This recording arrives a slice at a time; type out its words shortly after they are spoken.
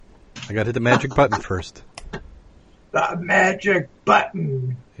I got to hit the magic button first. The magic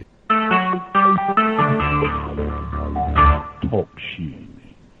button. Talk shoes.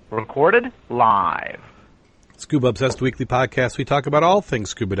 Recorded live. Scuba Obsessed Weekly Podcast. We talk about all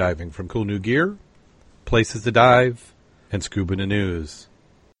things scuba diving, from cool new gear, places to dive, and scuba news.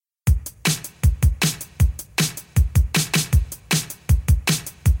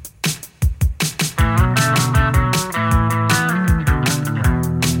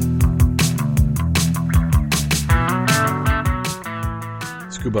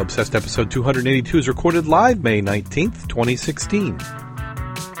 Scuba Obsessed episode 282 is recorded live May 19th, 2016.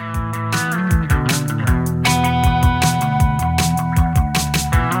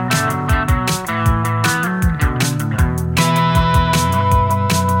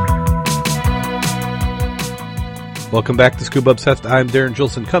 Welcome back to Scuba Obsessed. I'm Darren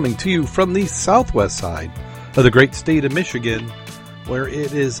Gilson, coming to you from the southwest side of the great state of Michigan, where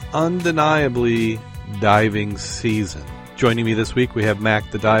it is undeniably diving season. Joining me this week, we have Mac,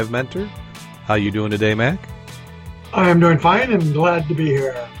 the Dive Mentor. How you doing today, Mac? I am doing fine and glad to be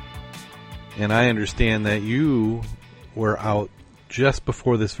here. And I understand that you were out just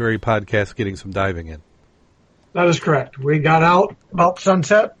before this very podcast getting some diving in. That is correct. We got out about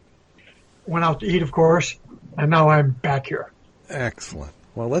sunset, went out to eat, of course, and now I'm back here. Excellent.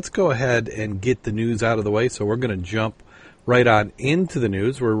 Well, let's go ahead and get the news out of the way. So we're going to jump right on into the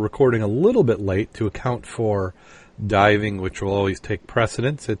news. We're recording a little bit late to account for diving, which will always take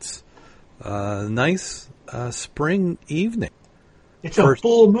precedence. It's a nice spring evening. It's a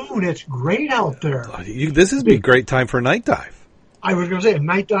full moon. It's great out there. This is a great time for a night dive. I was going to say a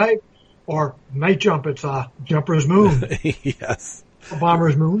night dive or night jump. It's a jumper's moon. Yes. A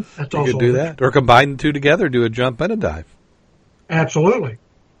bomber's moon. That's also you could do that. Or combine the two together, do a jump and a dive. Absolutely.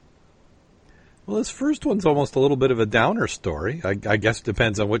 Well, this first one's almost a little bit of a downer story. I guess it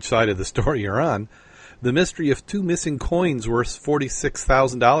depends on which side of the story you're on. The mystery of two missing coins worth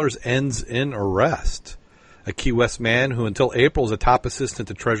 $46,000 ends in arrest. A Key West man who until April was a top assistant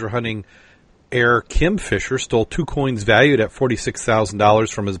to treasure hunting heir Kim Fisher stole two coins valued at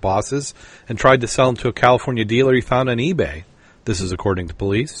 $46,000 from his bosses and tried to sell them to a California dealer he found on eBay. This is according to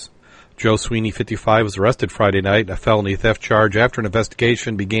police. Joe Sweeney, 55, was arrested Friday night in a felony theft charge after an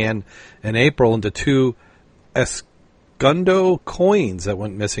investigation began in April into two Escudo coins that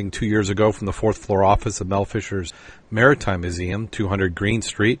went missing 2 years ago from the fourth floor office of Mel Fisher's Maritime Museum, 200 Green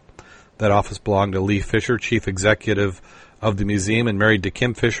Street. That office belonged to Lee Fisher, chief executive of the museum and married to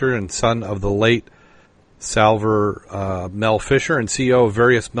Kim Fisher and son of the late Salver Mel Fisher and CEO of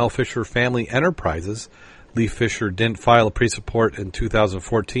various Mel Fisher family enterprises. Lee Fisher didn't file a police report in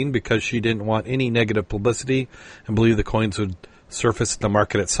 2014 because she didn't want any negative publicity and believed the coins would surface in the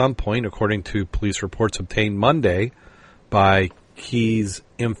market at some point, according to police reports obtained Monday by Keys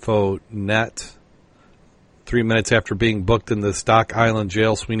Info Net. 3 minutes after being booked in the Stock Island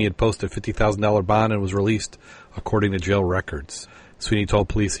jail, Sweeney had posted a $50,000 bond and was released, according to jail records. Sweeney told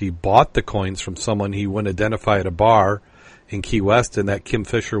police he bought the coins from someone he wouldn't identify at a bar in Key West and that Kim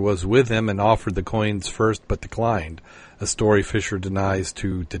Fisher was with him and offered the coins first but declined, a story Fisher denies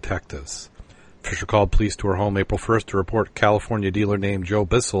to detectives. Fisher called police to her home April 1st to report California dealer named Joe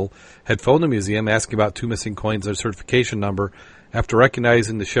Bissell had phoned the museum asking about two missing coins and a certification number after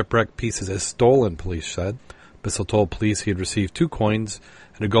recognizing the shipwrecked pieces as stolen, police said. Bissell told police he had received two coins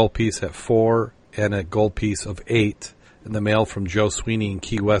and a gold piece at 4 and a gold piece of 8 in the mail from Joe Sweeney in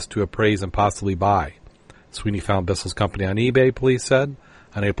Key West to appraise and possibly buy. Sweeney found Bissell's company on eBay, police said.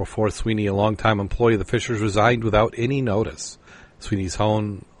 On April 4th, Sweeney, a longtime employee of the Fishers, resigned without any notice. Sweeney's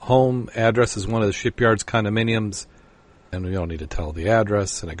home address is one of the shipyard's condominiums, and we don't need to tell the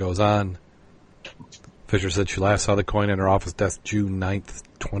address, and it goes on. Fisher said she last saw the coin in her office desk June 9th,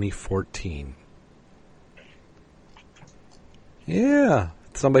 2014. Yeah,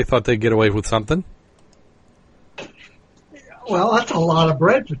 somebody thought they'd get away with something. Well, that's a lot of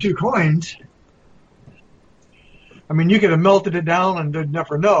bread for two coins. I mean, you could have melted it down and they'd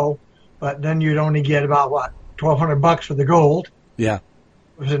never know, but then you'd only get about, $1,200 for the gold. Yeah.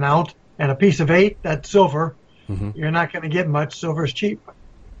 It was an ounce. And a piece of 8, that's silver. Mm-hmm. You're not going to get much. Silver's cheap.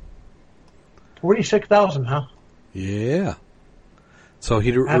 $46,000, huh? Yeah. So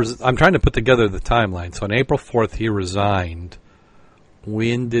I'm trying to put together the timeline. So on April 4th, he resigned.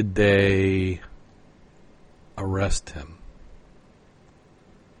 When did they arrest him?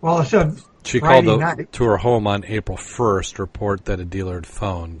 Well, I said she Friday called night. To her home on April 1st, report that a dealer had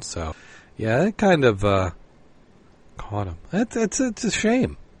phoned. So, yeah, it kind of caught him. It's a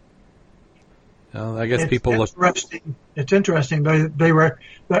shame. You know, I guess people look. It's interesting. The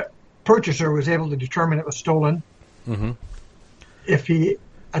purchaser was able to determine it was stolen. Mm-hmm. If he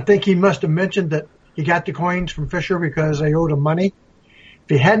I think he must have mentioned that he got the coins from Fisher because they owed him money. If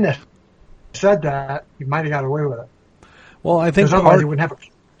he hadn't have said that, he might have got away with it. Well, I think Because otherwise he wouldn't have a.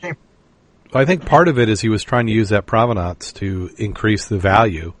 I think part of it is he was trying to use that provenance to increase the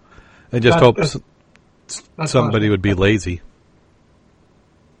value, and just hopes somebody would be lazy.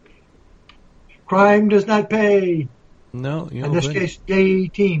 Crime does not pay. No, you In don't this think? case, gay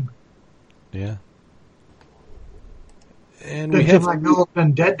team. Yeah. And Didn't seem like Noel's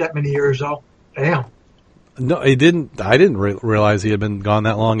been dead that many years, though. Damn. No, he didn't. I didn't realize he had been gone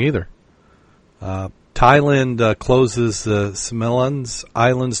that long either. Thailand closes the Smilans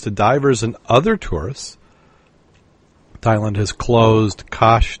Islands to divers and other tourists. Thailand has closed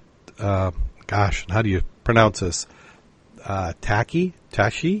Tashi, how do you pronounce this? Tashi?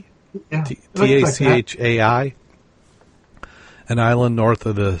 Yeah. Tachai, an island north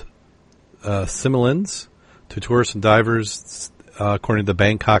of the Similans, to tourists and divers, according to the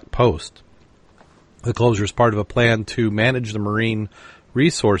Bangkok Post. The closure is part of a plan to manage the marine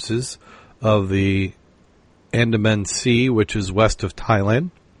resources of the Andaman Sea, which is west of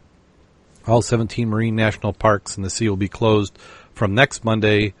Thailand. All 17 marine national parks in the sea will be closed from next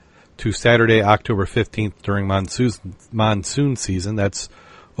Monday to Saturday, October 15th during monsoon season. That's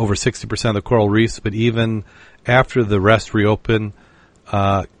over 60% of the coral reefs, but even after the rest reopen,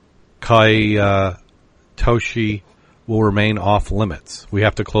 Kai Toshi will remain off limits. We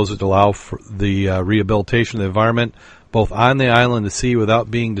have to close it to allow for the rehabilitation of the environment, both on the island and the sea,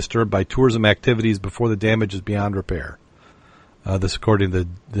 without being disturbed by tourism activities before the damage is beyond repair. This according to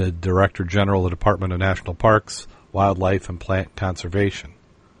the Director General of the Department of National Parks, Wildlife, and Plant Conservation.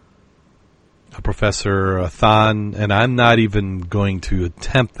 Professor Than, and I'm not even going to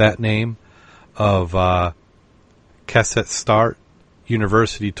attempt that name, of Kasetsart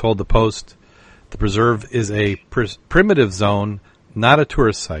University, told the Post, the preserve is a primitive zone, not a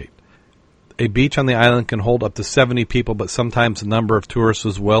tourist site. A beach on the island can hold up to 70 people, but sometimes the number of tourists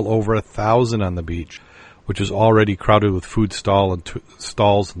is well over 1,000 on the beach, which is already crowded with food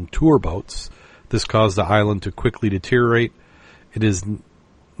stalls and tour boats. This caused the island to quickly deteriorate. It is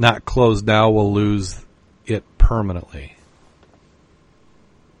not closed now. We'll lose it permanently.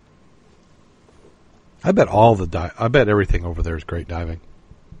 I bet I bet everything over there is great diving.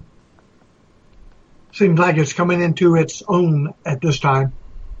 Seems like it's coming into its own at this time.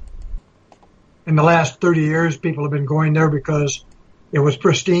 In the last 30 years, people have been going there because it was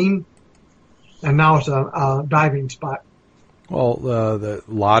pristine, and now it's a diving spot. Well, a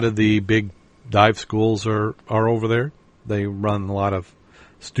lot of the big dive schools are over there. They run a lot of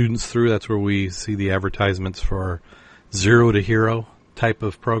students through. That's where we see the advertisements for Zero to Hero type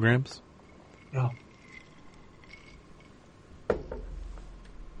of programs. Yeah.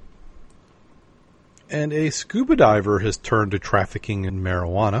 And a scuba diver has turned to trafficking in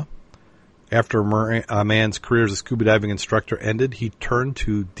marijuana. After a man's career as a scuba diving instructor ended, he turned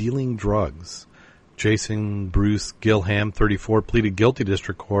to dealing drugs. Jason Bruce Gilham, 34, pleaded guilty to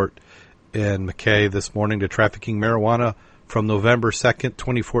district court in Mackay this morning to trafficking marijuana from November 2nd,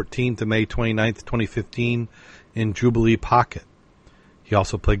 2014 to May 29th, 2015 in Jubilee Pocket. He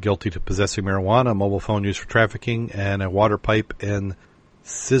also pled guilty to possessing marijuana, a mobile phone used for trafficking, and a water pipe and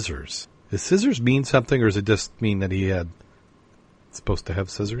scissors. Does scissors mean something, or does it just mean that he had supposed to have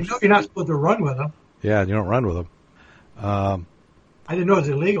scissors? You know, you're not supposed to run with them. Yeah, you don't run with them. I didn't know it was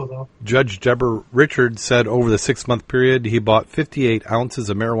illegal, though. Judge Deborah Richards said over the 6-month period, he bought 58 ounces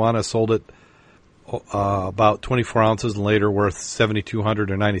of marijuana, sold it about 24 ounces, and later worth $7,200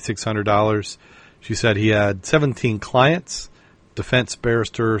 or $9,600. She said he had 17 clients. Defense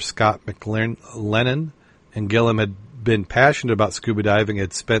barrister Scott McLennan and Gilliam had been passionate about scuba diving,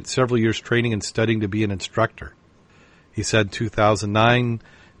 had spent several years training and studying to be an instructor. He said in 2009,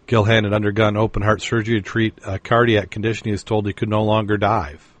 Gilhan had undergone open heart surgery to treat a cardiac condition. He was told he could no longer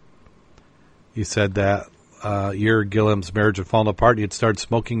dive. He said that year Gilham's marriage had fallen apart. He had started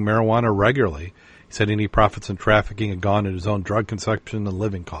smoking marijuana regularly. He said any profits in trafficking had gone into his own drug consumption and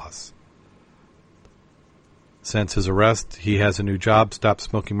living costs. Since his arrest, he has a new job, stopped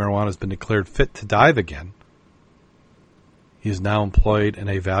smoking marijuana, has been declared fit to dive again. He is now employed and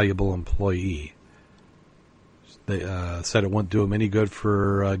a valuable employee. They said it wouldn't do him any good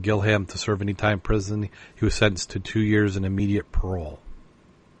for Gilham to serve any time in prison. He was sentenced to 2 years in immediate parole.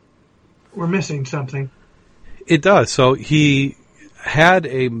 We're missing something. It does. So he had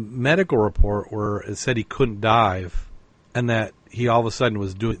a medical report where it said he couldn't dive, and that he all of a sudden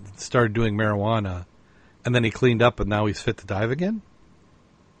started doing marijuana, and then he cleaned up, and now he's fit to dive again?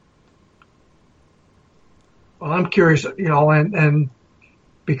 Well, I'm curious, and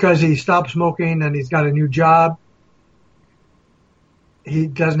because he stopped smoking and he's got a new job, he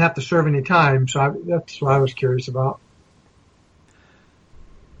doesn't have to serve any time. So that's what I was curious about.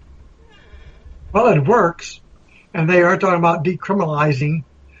 Well, it works, and they are talking about decriminalizing,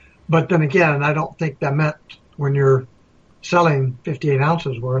 but then again, I don't think that meant when you're selling 58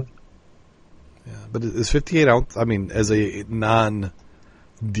 ounces worth. Yeah, but is 58 ounce? I mean, as a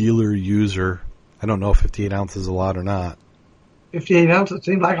non-dealer user, I don't know if 58 ounces is a lot or not. 58 ounces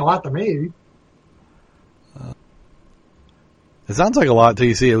seems like a lot to me. It sounds like a lot until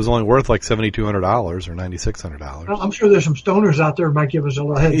you see it was only worth like $7,200 or $9,600. Well, I'm sure there's some stoners out there who might give us a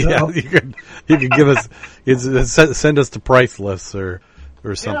little heads up. You could give us send us the price lists or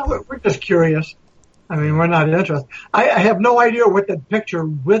something. We're just curious. I mean, we're not interested. I have no idea what the picture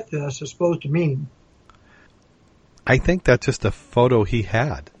with this is supposed to mean. I think that's just a photo he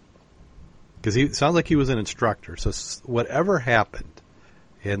had. Because it sounds like he was an instructor. So whatever happened,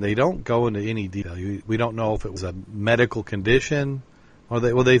 and they don't go into any detail. We don't know if it was a medical condition, or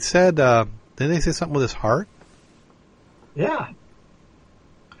they said, didn't they say something with his heart? Yeah.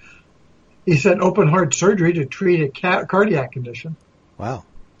 He said open heart surgery to treat a cardiac condition. Wow.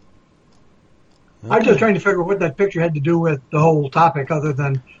 Okay. I'm just trying to figure out what that picture had to do with the whole topic, other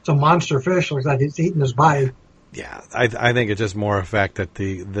than some monster fish looks like it's eating his body. Yeah, I think it's just more a fact that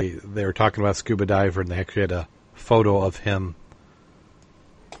they were talking about scuba diver, and they actually had a photo of him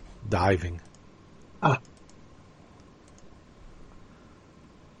diving. Ah.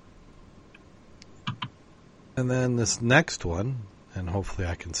 And then this next one, and hopefully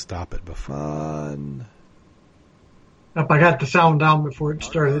I can stop it before. Yep, I got the sound down before it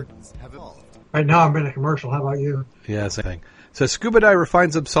started. Right now I'm in a commercial. How about you? Yeah, same thing. So scuba diver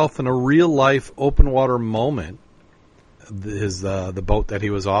finds himself in a real-life open water moment. The boat that he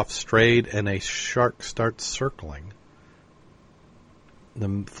was off strayed, and a shark starts circling.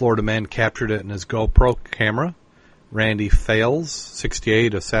 The Florida man captured it in his GoPro camera. Randy Fales,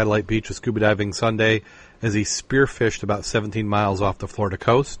 68, of Satellite Beach, was scuba diving Sunday as he spearfished about 17 miles off the Florida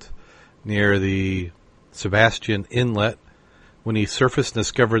coast near the Sebastian Inlet when he surfaced and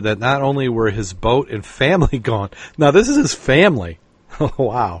discovered that not only were his boat and family gone. Now, this is his family. Oh,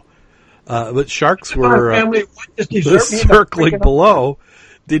 wow. But sharks were circling below.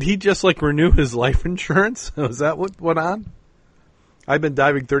 Did he just renew his life insurance? Was that what went on? I've been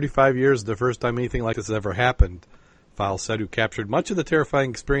diving 35 years. The first time anything like this has ever happened, Fowle said, who captured much of the terrifying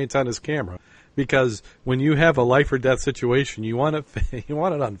experience on his camera. Because when you have a life or death situation, you want it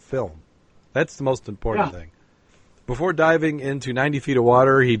on film. That's the most important thing. Before diving into 90 feet of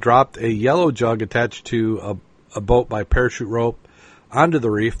water, he dropped a yellow jug attached to a boat by parachute rope onto the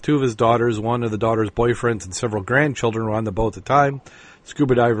reef. Two of his daughters, one of the daughter's boyfriends, and several grandchildren were on the boat at the time.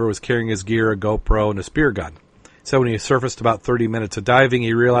 Scuba diver was carrying his gear, a GoPro, and a spear gun. So when he surfaced about 30 minutes of diving,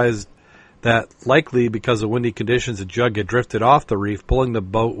 he realized that likely because of windy conditions, the jug had drifted off the reef, pulling the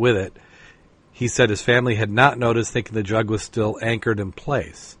boat with it. He said his family had not noticed, thinking the jug was still anchored in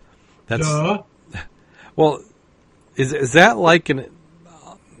place. Well, is that like an...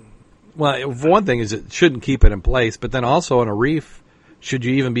 Well, one thing is it shouldn't keep it in place, but then also on a reef, should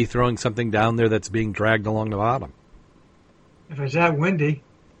you even be throwing something down there that's being dragged along the bottom? If it's that windy.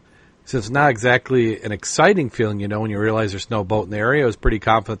 So it's not exactly an exciting feeling, when you realize there's no boat in the area. I was pretty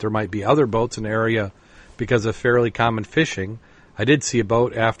confident there might be other boats in the area because of fairly common fishing. I did see a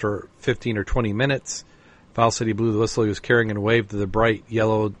boat after 15 or 20 minutes. Fowle said he blew the whistle he was carrying and waved the bright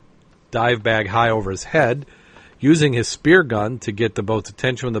yellow dive bag high over his head, using his spear gun to get the boat's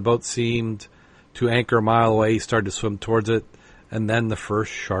attention. When the boat seemed to anchor a mile away, he started to swim towards it, and then the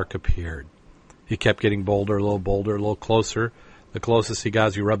first shark appeared. He kept getting bolder, a little closer. The closest he got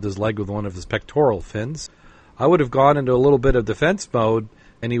as he rubbed his leg with one of his pectoral fins. I would have gone into a little bit of defense mode,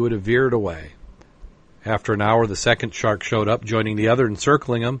 and he would have veered away. After an hour, the second shark showed up, joining the other and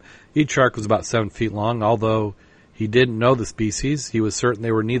circling him. Each shark was about 7 feet long. Although he didn't know the species, he was certain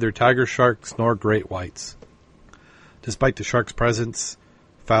they were neither tiger sharks nor great whites. Despite the shark's presence,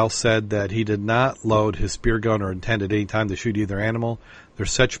 Fowle said that he did not load his spear gun or intend at any time to shoot either animal. They're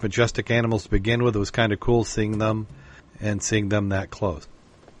such majestic animals to begin with. It was kind of cool seeing them that close.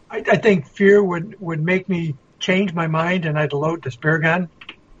 I think fear would make me change my mind, and I'd load the spear gun.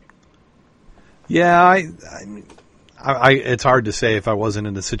 Yeah, it's hard to say if I wasn't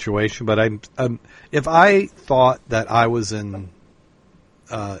in the situation, but if I thought that I was in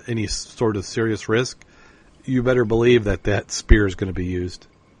any sort of serious risk, you better believe that spear is going to be used.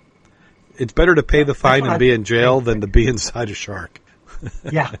 It's better to pay the fine and be in jail than to be inside a shark.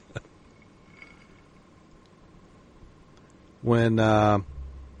 Yeah. When,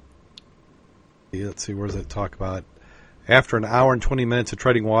 let's see, where does it talk about? After an hour and 20 minutes of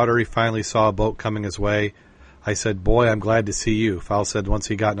treading water, he finally saw a boat coming his way. I said, boy, I'm glad to see you. Fowle said once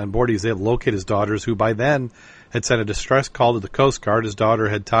he got on board, he was able to locate his daughters, who by then had sent a distress call to the Coast Guard. His daughter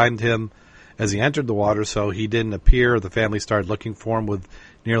had timed him as he entered the water, so he didn't appear. The family started looking for him. With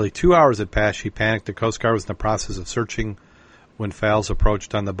nearly 2 hours had passed, she panicked. The Coast Guard was in the process of searching when Fowles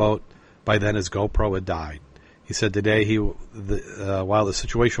approached on the boat. By then, his GoPro had died. He said today, while the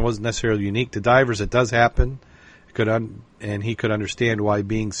situation wasn't necessarily unique to divers, it does happen. And he could understand why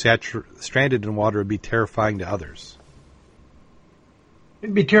being stranded in water would be terrifying to others.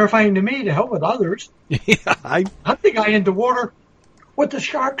 It'd be terrifying to me, to help with others. Yeah, I'm the guy in the water with the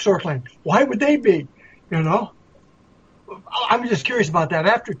shark circling. Why would they be? You know? I'm just curious about that.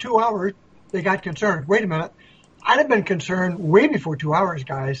 After 2 hours, they got concerned. Wait a minute. I'd have been concerned way before 2 hours,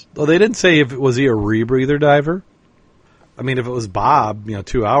 guys. Well, they didn't say if it was he a rebreather diver. I mean, if it was Bob,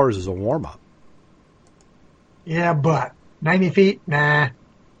 2 hours is a warm-up. Yeah, but 90 feet, nah.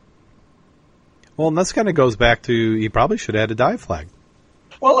 Well, and this kind of goes back to he probably should have had a dive flag.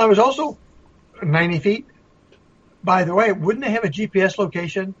 Well, I was also 90 feet. By the way, wouldn't they have a GPS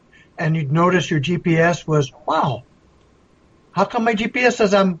location? And you'd notice your GPS was, wow, how come my GPS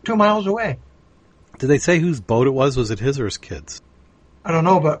says I'm 2 miles away? Did they say whose boat it was? Was it his or his kids? I don't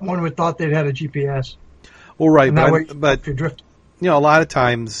know, but one would thought they'd had a GPS. Well, right, And that way but you drift. a lot of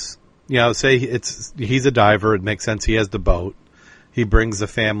times, say he's a diver. It makes sense. He has the boat. He brings the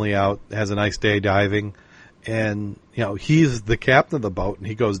family out, has a nice day diving, and he's the captain of the boat, and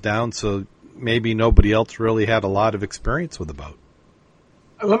he goes down. So maybe nobody else really had a lot of experience with the boat.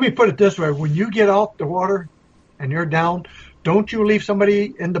 Let me put it this way: when you get off the water and you're down, don't you leave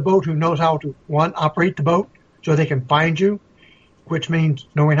somebody in the boat who knows how to operate the boat so they can find you, which means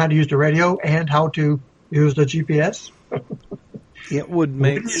knowing how to use the radio and how to use the GPS. It would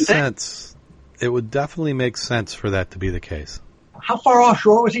make sense. It would definitely make sense for that to be the case. How far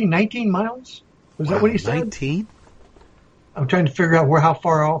offshore was he? 19 miles? Was that what he said? 19? I'm trying to figure out how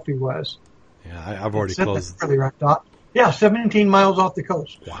far off he was. Yeah, I've already Said that closed. earlier, I thought. Yeah, 17 miles off the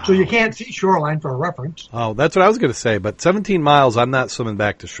coast. Wow. So you can't see shoreline for a reference. Oh, that's what I was going to say. But 17 miles, I'm not swimming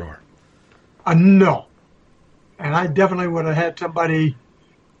back to shore. No. And I definitely would have had somebody.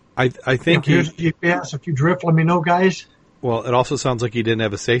 I think here's GPS. If you drift, let me know, guys. Well, it also sounds like he didn't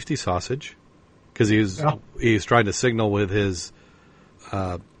have a safety sausage because he was trying to signal with his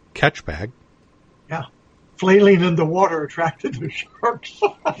catch bag. Yeah. Flailing in the water attracted the sharks.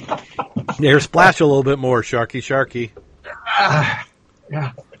 There, splash a little bit more, Sharky.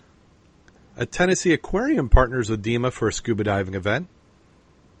 Yeah. A Tennessee aquarium partners with DEMA for a scuba diving event.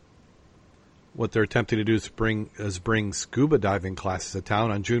 What they're attempting to do is bring scuba diving classes to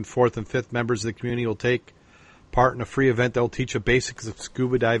town. On June 4th and 5th, members of the community will take part in a free event that will teach the basics of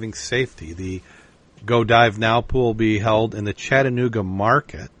scuba diving safety. The Go Dive Now pool will be held in the Chattanooga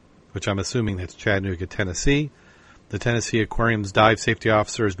Market, which I'm assuming that's Chattanooga, Tennessee. The Tennessee Aquarium's dive safety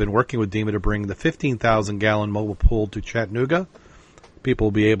officer has been working with DEMA to bring the 15,000-gallon mobile pool to Chattanooga. People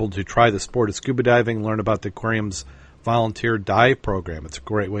will be able to try the sport of scuba diving and learn about the aquarium's volunteer dive program. It's a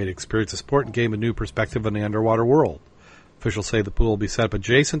great way to experience the sport and gain a new perspective on the underwater world. Officials say the pool will be set up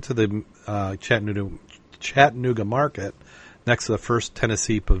adjacent to the Chattanooga Market next to the First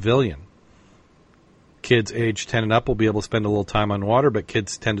Tennessee Pavilion. Kids aged 10 and up will be able to spend a little time on water, but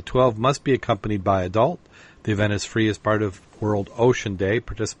kids 10 to 12 must be accompanied by adult. The event is free as part of World Ocean Day.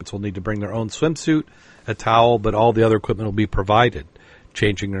 Participants will need to bring their own swimsuit, a towel, but all the other equipment will be provided.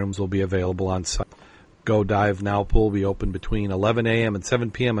 Changing rooms will be available on site. Go Dive Now pool will be open between 11 a.m. and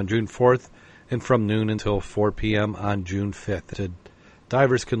 7 p.m. on June 4th and from noon until 4 p.m. on June 5th.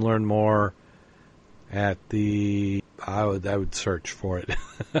 Divers can learn more at the... I would search for it.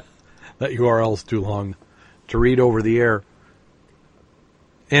 That URL is too long to read over the air.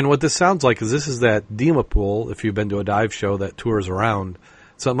 And what this sounds like is this is that DEMA pool, if you've been to a dive show that tours around.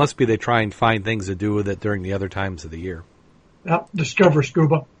 So it must be they try and find things to do with it during the other times of the year. Yep, discover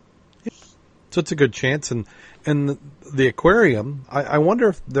scuba. So it's a good chance. And the aquarium, I wonder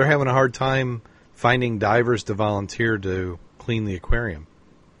if they're having a hard time finding divers to volunteer to clean the aquarium.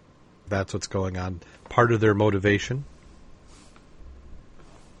 That's what's going on. Part of their motivation.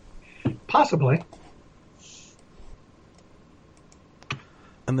 Possibly.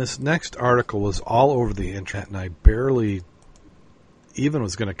 And this next article was all over the internet, and I barely even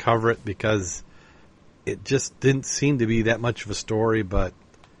was going to cover it because it just didn't seem to be that much of a story, but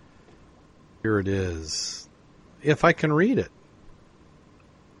here it is. If I can read it.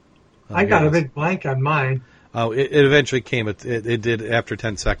 I got a big blank on mine. Oh, it eventually came. It did after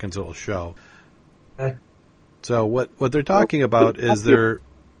 10 seconds. It'll show. Okay. So what they're talking about is they're.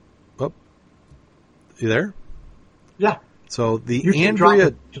 Oh, you there? Yeah. So the You can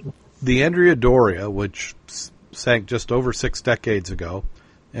Andrea. drop it. The Andrea Doria, which sank just over 6 decades ago,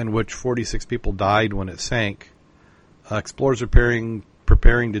 and which 46 people died when it sank, explorers are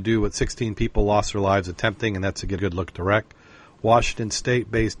preparing to do what 16 people lost their lives attempting, and that's a good look at the wreck. Washington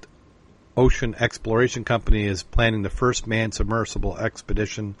State-based Ocean Exploration Company is planning the first manned submersible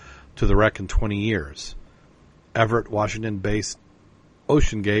expedition to the wreck in 20 years. Everett, Washington-based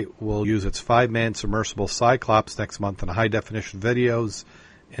OceanGate will use its 5-man submersible Cyclops next month in high-definition videos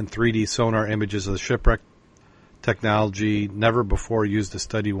and 3D sonar images of the shipwreck. Technology never before used to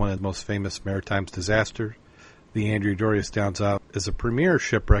study one of the most famous maritime disasters. The Andrea Doria stands out as a premier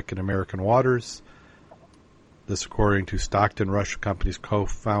shipwreck in American waters. This according to Stockton Rush Company's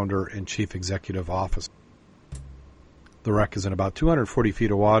co-founder and chief executive officer. The wreck is in about 240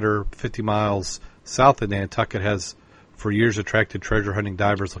 feet of water, 50 miles south of Nantucket, has for years attracted treasure hunting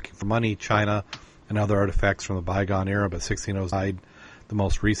divers looking for money, china, and other artifacts from the bygone era, but 16 died the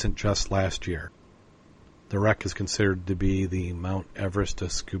most recent just last year. The wreck is considered to be the Mount Everest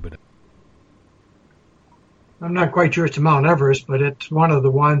of scuba diving. I'm not quite sure it's Mount Everest, but it's one of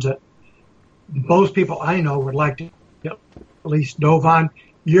the ones that most people I know would like to at least dove on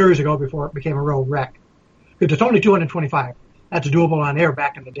years ago before it became a real wreck. Because it's only 225. That's doable on air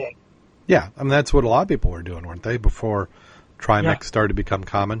back in the day. Yeah, I mean, that's what a lot of people were doing, weren't they, before Trimix started to become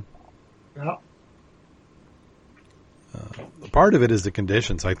common? Yeah. Part of it is the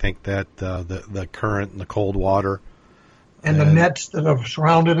conditions. I think that the current and the cold water. And the nets that have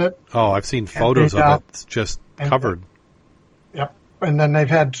surrounded it. Oh, I've seen photos of it. It's just covered. Yep. And then they've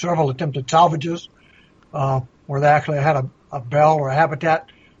had several attempted salvages where they actually had a bell or a habitat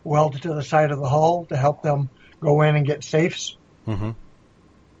welded to the side of the hull to help them go in and get safes. Mm-hmm.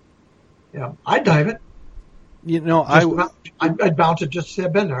 Yeah, I'd dive it. You know, I'd bounce it just to say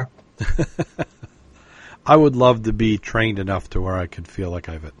I've been there. I would love to be trained enough to where I could feel like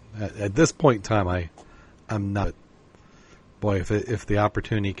I've at this point in time. I'm not. Boy, if the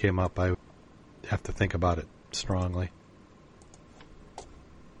opportunity came up, I would have to think about it strongly.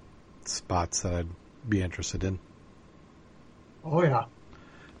 Spots that I'd be interested in. Oh yeah.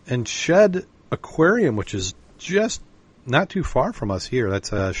 And Shed Aquarium, which is just not too far from us here.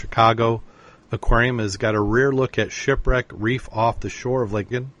 That's a Chicago aquarium, has got a rare look at shipwreck reef off the shore of Lake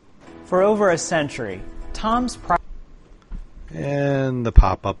Michigan. For over a century, Tom's and the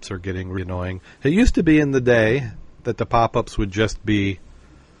pop-ups are getting really annoying. It used to be in the day that the pop-ups would just be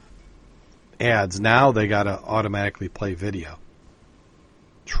ads. Now they got to automatically play video.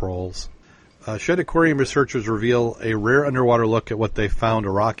 Trolls. Shed Aquarium researchers reveal a rare underwater look at what they found, a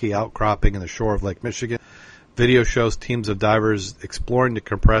rocky outcropping in the shore of Lake Michigan. Video shows teams of divers exploring the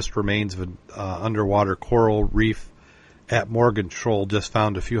compressed remains of an underwater coral reef at Morgan Shoal, just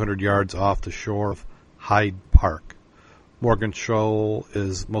found a few hundred yards off the shore of Hyde Park. Morgan Shoal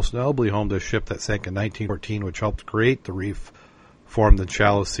is most notably home to a ship that sank in 1914, which helped create the reef formed in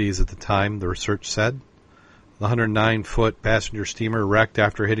shallow seas at the time, the research said. The 109-foot passenger steamer wrecked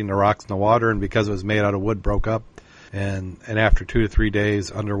after hitting the rocks in the water, and because it was made out of wood, broke up. And after 2 to 3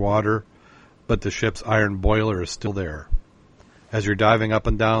 days underwater, but the ship's iron boiler is still there. As you're driving up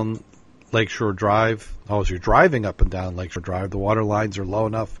and down Lakeshore Drive, the water lines are low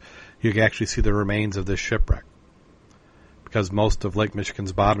enough you can actually see the remains of this shipwreck. Because most of Lake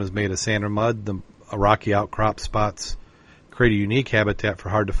Michigan's bottom is made of sand or mud, the rocky outcrop spots create a unique habitat for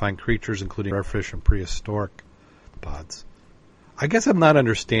hard-to-find creatures, including rare fish and prehistoric pods. I guess I'm not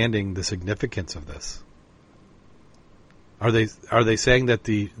understanding the significance of this. Are they saying that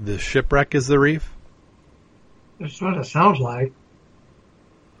the shipwreck is the reef? That's what it sounds like.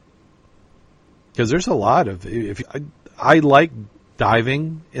 Because there's a lot of I like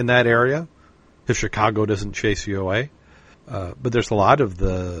diving in that area if Chicago doesn't chase you away. But there's a lot of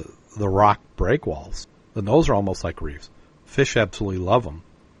the rock breakwalls, and those are almost like reefs. Fish absolutely love them.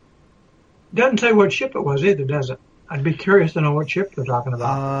 Doesn't say what ship it was either, does it? I'd be curious to know what ship they're talking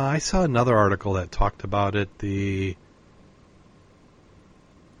about. I saw another article that talked about it. The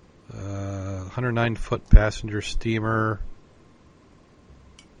 109-foot passenger steamer.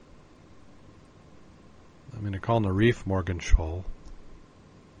 I mean, they're calling the reef Morgan Shoal.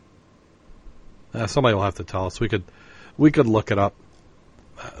 Somebody will have to tell us. We could look it up.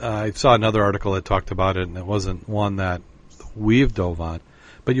 I saw another article that talked about it, and it wasn't one that we've dove on.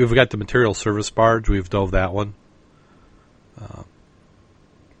 But you've got the material service barge. We've dove that one.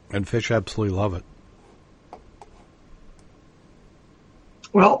 And fish absolutely love it.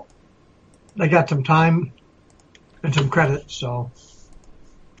 Well, they got some time and some credit, so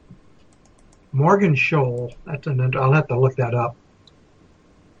Morgan Shoal. I'll have to look that up.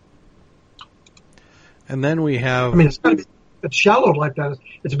 And then we have. I mean, it's it's shallowed like that,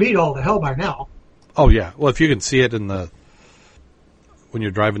 it's beat all to hell by now. Oh, yeah. Well, if you can see it when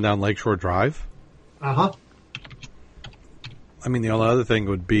you're driving down Lakeshore Drive. Uh-huh. I mean, the only other thing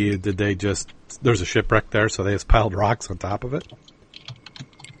would be, there's a shipwreck there, so they just piled rocks on top of it?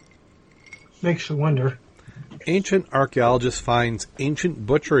 Makes you wonder. Ancient archaeologist finds ancient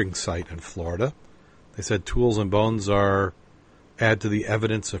butchering site in Florida. They said tools and bones add to the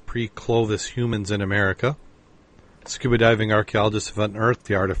evidence of pre-Clovis humans in America. Scuba diving archaeologists have unearthed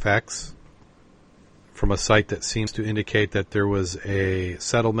the artifacts from a site that seems to indicate that there was a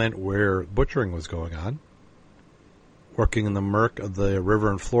settlement where butchering was going on. Working in the murk of the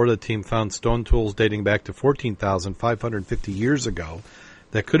river in Florida, the team found stone tools dating back to 14,550 years ago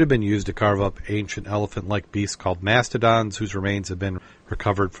that could have been used to carve up ancient elephant-like beasts called mastodons, whose remains have been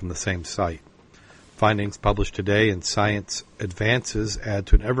recovered from the same site. Findings published today in Science Advances add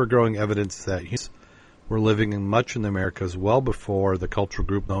to an ever-growing evidence that humans were living in much in the Americas well before the cultural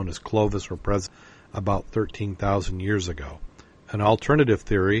group known as Clovis were present about 13,000 years ago. An alternative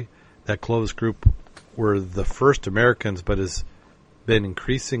theory that Clovis group were the first Americans but has been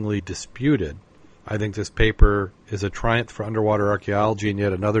increasingly disputed. I think this paper is a triumph for underwater archaeology and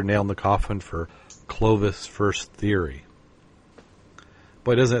yet another nail in the coffin for Clovis first theory.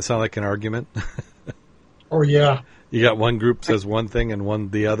 Boy, doesn't that sound like an argument? Oh, yeah. You got one group says one thing and one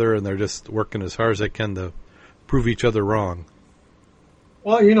the other, and they're just working as hard as they can to prove each other wrong.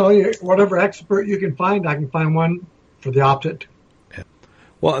 Well, whatever expert you can find, I can find one for the opposite. Yeah.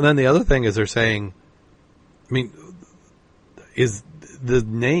 Well, and then the other thing is they're saying, is the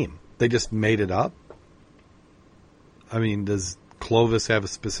name. They just made it up. I mean, does Clovis have a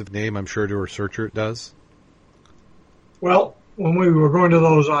specific name? I'm sure to a researcher it does. Well, when we were going to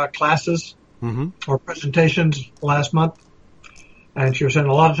those classes or presentations last month, and she was saying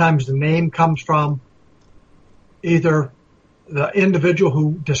a lot of times the name comes from either the individual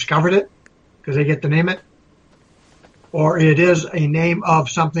who discovered it, because they get to name it, or it is a name of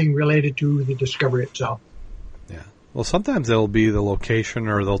something related to the discovery itself. Yeah. Well, sometimes it'll be the location,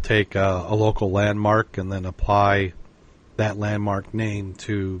 or they'll take a local landmark and then apply that landmark name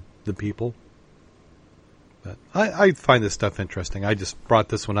to the people. But I find this stuff interesting. I just brought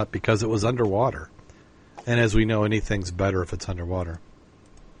this one up because it was underwater. And as we know, anything's better if it's underwater.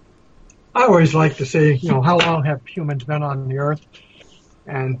 I always like to say, how long have humans been on the earth?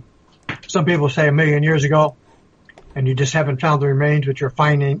 And some people say 1 million years ago, and you just haven't found the remains, but you're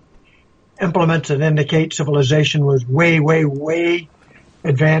finding implements that indicate civilization was way, way, way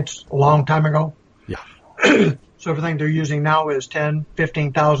advanced a long time ago. Yeah. So everything they're using now is 10,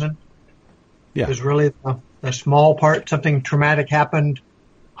 15,000. Yeah. Is really the small part. Something traumatic happened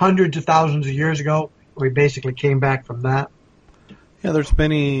hundreds of thousands of years ago. We basically came back from that. Yeah, there's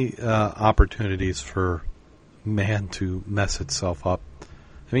many opportunities for man to mess itself up.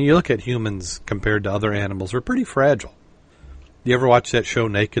 I mean, you look at humans compared to other animals, we're pretty fragile. You ever watch that show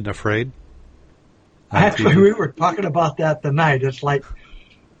Naked and Afraid? Actually, we were talking about that tonight. It's like,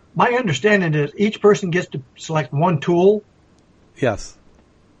 my understanding is each person gets to select one tool. Yes.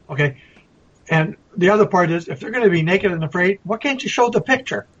 Okay. And the other part is, if they're going to be naked and afraid, why can't you show the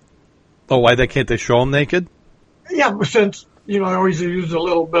picture? Oh, why can't they show them naked? Yeah, but since, I always use a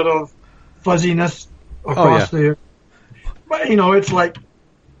little bit of fuzziness across the... But, it's like...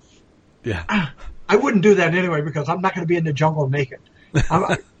 Yeah. I wouldn't do that anyway because I'm not going to be in the jungle naked.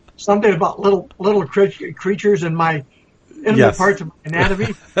 Something about little creatures in my intimate parts of my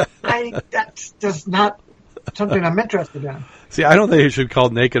anatomy, that's just not something I'm interested in. See, I don't think it should be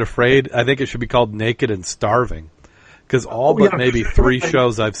called Naked Afraid. I think it should be called Naked and Starving. Because maybe 3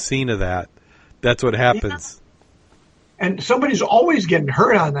 shows I've seen of that, that's what happens. Yeah. And somebody's always getting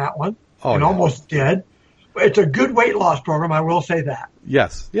hurt on that one almost dead. It's a good weight loss program, I will say that.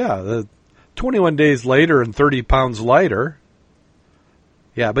 Yes. Yeah. 21 days later and 30 pounds lighter.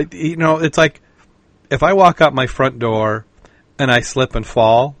 Yeah, but, it's like if I walk out my front door and I slip and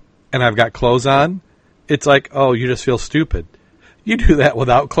fall and I've got clothes on, it's like, oh, you just feel stupid. You do that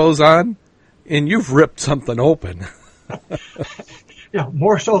without clothes on, and you've ripped something open. Yeah,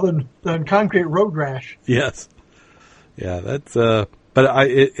 more so than concrete road rash. Yes. Yeah, that's but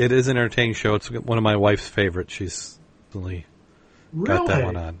it is an entertaining show. It's one of my wife's favorites. She's really got that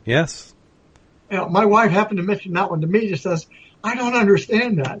one on. Yes. My wife happened to mention that one to me. Just says, I don't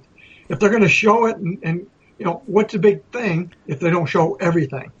understand that. If they're going to show it, and what's the big thing if they don't show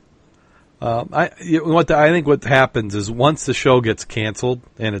everything? I think what happens is once the show gets canceled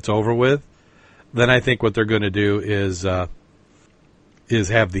and it's over with, then I think what they're going to do is have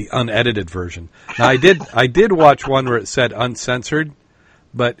the unedited version. Now, I did watch one where it said uncensored,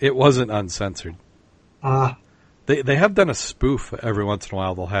 but it wasn't uncensored. They have done a spoof every once in a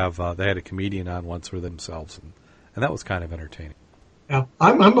while. They'll have they had a comedian on once for themselves, and that was kind of entertaining. Yeah,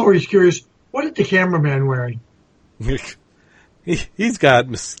 I'm always curious. What is the cameraman wearing? He's got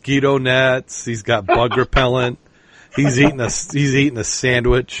mosquito nets. He's got bug repellent. He's eating a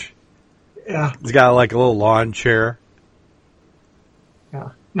sandwich. Yeah. He's got like a little lawn chair. Yeah.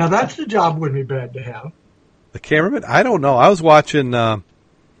 Now that's the job wouldn't be bad to have. The cameraman? I don't know. I was watching a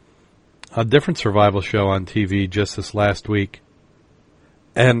different survival show on TV just this last week,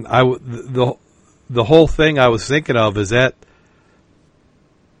 and the whole thing I was thinking of is that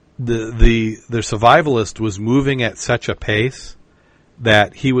the survivalist was moving at such a pace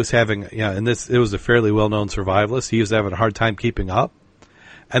that he was having, and it was a fairly well-known survivalist. He was having a hard time keeping up.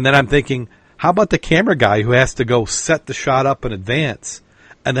 And then I'm thinking, how about the camera guy who has to go set the shot up in advance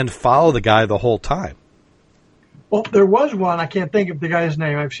and then follow the guy the whole time? Well, there was one, I can't think of the guy's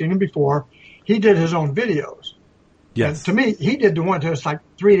name. I've seen him before. He did his own videos. Yes. And to me, he did the one that was like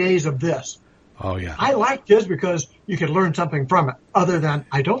 3 days of this. Oh, yeah. I liked his because you could learn something from it other than,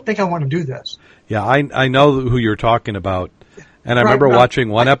 I don't think I want to do this. Yeah, I know who you're talking about. And I remember watching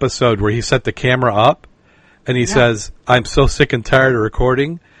one episode where he set the camera up and he says, I'm so sick and tired of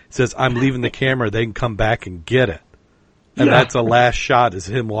recording. He says, I'm leaving the camera. They can come back and get it. And that's the last shot is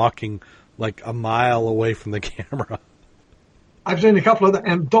him walking like a mile away from the camera. I've seen a couple of them,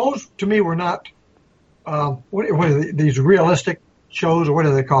 and those to me were not, what are these realistic shows, or what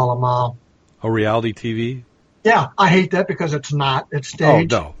do they call them? Reality TV? Yeah, I hate that because it's not. It's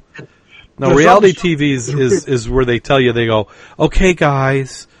staged. Oh, no. No, reality TV is where they tell you, they go, okay,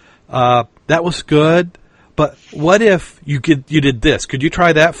 guys, that was good, but what if you did this? Could you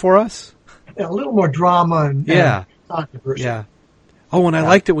try that for us? A little more drama and controversy. Yeah. Oh, and I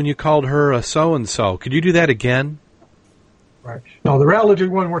liked it when you called her a so-and-so. Could you do that again? Right. No, the reality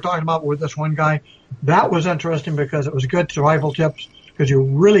one we're talking about with this one guy, that was interesting because it was good survival tips because you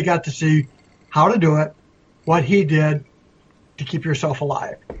really got to see how to do it, what he did to keep yourself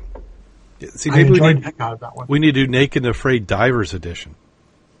alive. See, maybe we need to do Naked and Afraid Divers Edition.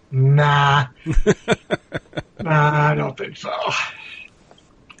 Nah. I don't think so.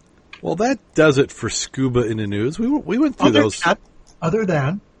 Well, that does it for scuba in the news. We went through those. Other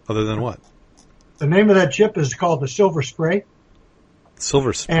than what? The name of that ship is called the Silver Spray.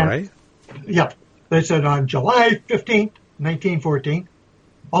 Silver Spray? And, they said on July 15th, 1914,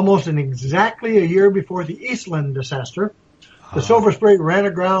 almost exactly a year before the Eastland disaster, the Silver Spray ran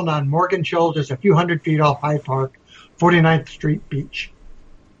aground on Morgan Shoal just a few hundred feet off Hyde Park, 49th Street Beach.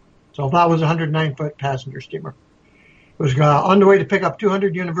 So that was a 109-foot passenger steamer. It was on the way to pick up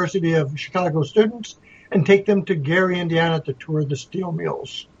 200 University of Chicago students and take them to Gary, Indiana to tour the steel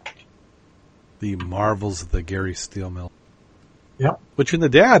mills. The marvels of the Gary Steel Mill. Yep. Which in the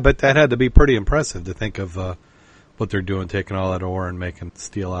day, I bet that had to be pretty impressive to think of what they're doing, taking all that ore and making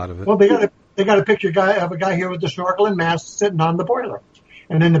steel out of it. Well, they got a picture of a guy here with the snorkel and mask sitting on the boiler.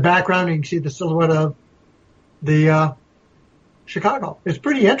 And in the background, you can see the silhouette of the Chicago. It's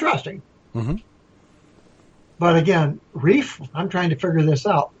pretty interesting. Mm-hmm. But again, reef, I'm trying to figure this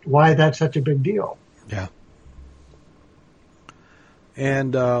out, why that's such a big deal. Yeah.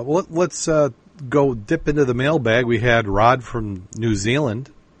 And let's go dip into the mailbag. We had Rod from New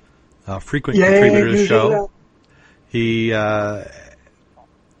Zealand, frequent contributor to the show. He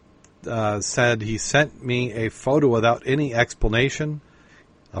said he sent me a photo without any explanation.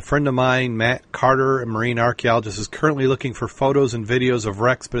 A friend of mine, Matt Carter, a marine archaeologist, is currently looking for photos and videos of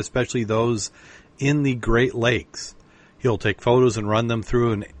wrecks, but especially those in the Great Lakes. He'll take photos and run them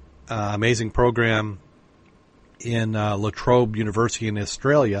through an amazing program in La Trobe University in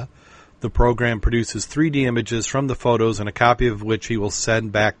Australia. The program produces 3D images from the photos and a copy of which he will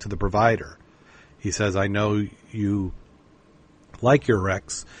send back to the provider. He says, I know you like your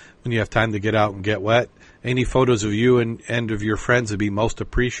wrecks when you have time to get out and get wet. Any photos of you and of your friends would be most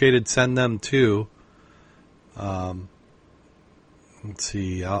appreciated. Send them to, let's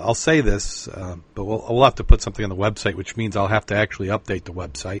see, I'll say this, but we'll have to put something on the website, which means I'll have to actually update the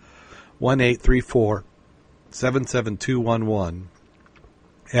website. 1-834-77211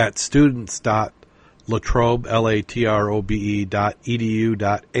 at students.latrobe,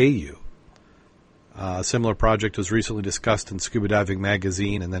 latrobe.edu.au. A similar project was recently discussed in Scuba Diving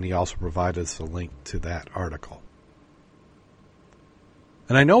Magazine, and then he also provided us a link to that article.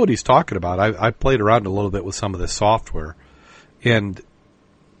 And I know what he's talking about. I played around a little bit with some of this software, and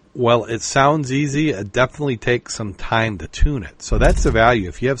while it sounds easy, it definitely takes some time to tune it. So that's the value.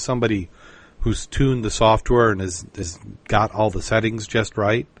 If you have somebody who's tuned the software and has got all the settings just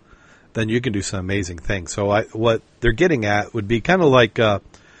right, then you can do some amazing things. So what they're getting at would be kind of like... what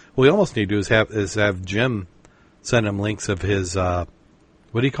we almost need to do is have Jim send him links of his, what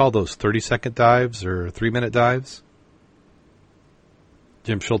do you call those, 30-second dives or 3-minute dives?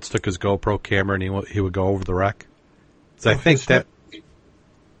 Jim Schultz took his GoPro camera and he would go over the wreck. So I think that...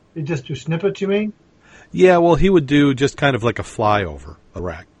 You just do snippets, you mean? Yeah, well, he would do just kind of like a flyover, a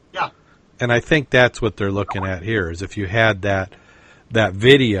wreck. Yeah. And I think that's what they're looking at here, is if you had that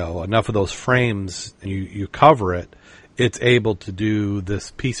video, enough of those frames, and you cover it, it's able to do this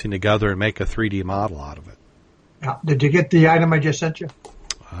piecing together and make a 3D model out of it. Yeah. Did you get the item I just sent you?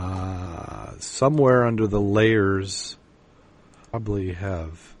 Somewhere under the layers, probably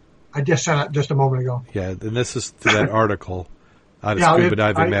have. I just sent it just a moment ago. Yeah, and this is to that article out of Scuba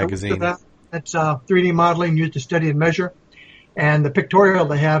Diving Magazine. It's 3D modeling used to study and measure. And the pictorial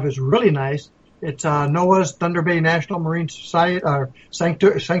they have is really nice. It's NOAA's Thunder Bay National Marine Society,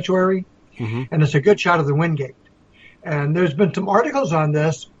 Sanctuary, and it's a good shot of the wind gate. And there's been some articles on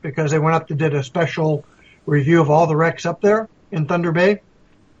this because they went up and did a special review of all the wrecks up there in Thunder Bay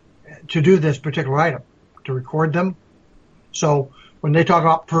to do this particular item, to record them. So when they talk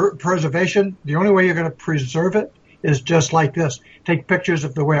about preservation, the only way you're going to preserve it is just like this. Take pictures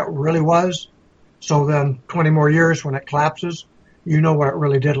of the way it really was. So then 20 more years when it collapses, you know what it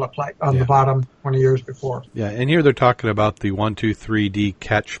really did look like on the bottom 20 years before. Yeah, and here they're talking about the 123D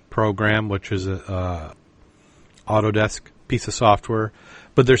Catch program, which is a Autodesk piece of software.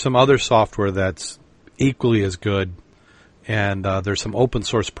 But there's some other software that's equally as good. And there's some open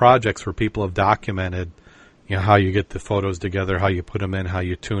source projects where people have documented, how you get the photos together, how you put them in, how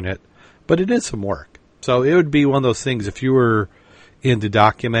you tune it. But it is some work. So it would be one of those things, if you were into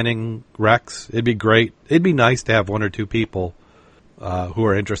documenting wrecks, it'd be great. It'd be nice to have one or two people who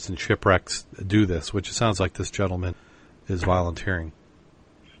are interested in shipwrecks do this, which it sounds like this gentleman is volunteering.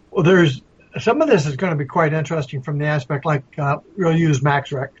 Well, there's some of this is going to be quite interesting from the aspect, like we'll use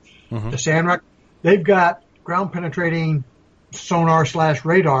MaxWreck, the Sandwreck. They've got ground penetrating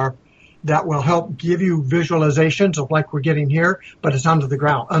sonar/radar that will help give you visualizations of like we're getting here, but it's under the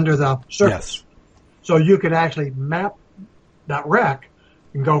ground, under the surface. Yes. So you could actually map that wreck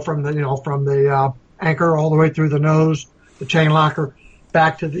and go from the anchor all the way through the nose, the chain locker,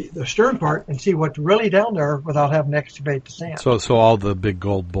 back to the stern part and see what's really down there without having to excavate the sand. So all the big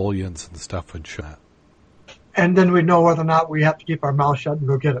gold bullions and stuff would show that. And then we'd know whether or not we have to keep our mouth shut and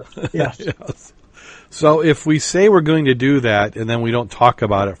go get it. Yes. Yes. So if we say we're going to do that and then we don't talk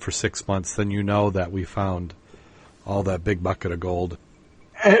about it for 6 months, then you know that we found all that big bucket of gold.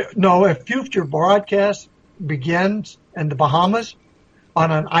 No, if future broadcast begins in the Bahamas on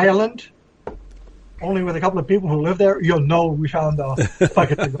an island, only with a couple of people who live there, you'll know we found a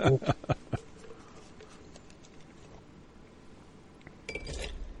bucket of gold.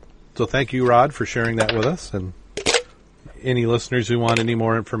 So thank you, Rod, for sharing that with us. And any listeners who want any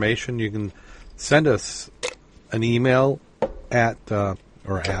more information, you can send us an email on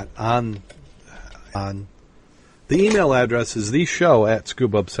the email address is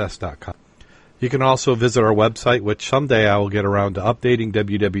theshow@scubaobsessed.com. You can also visit our website, which someday I will get around to updating,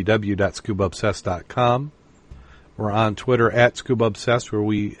 www.scubaobsessed.com. We're on Twitter @ScubaObsessed, where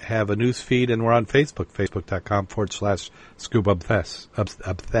we have a news feed, and we're on Facebook,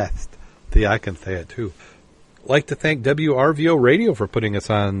 facebook.com/ScubaObsessed. See, I can say it too. I'd like to thank WRVO Radio for putting us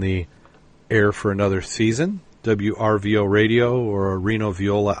on the air for another season. WRVO Radio or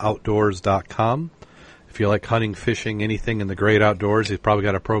RenoViolaOutdoors.com. If you like hunting, fishing, anything in the great outdoors, he's probably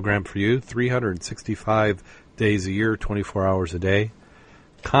got a program for you. 365 days a year, 24 hours a day.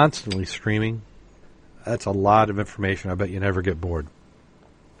 Constantly streaming. That's a lot of information. I bet you never get bored.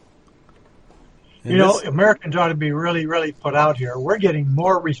 And Americans ought to be really, really put out here. We're getting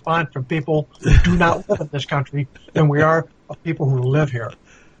more response from people who do not live in this country than we are of people who live here.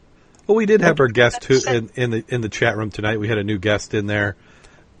 Well, we did have our guest too in the chat room tonight. We had a new guest in there.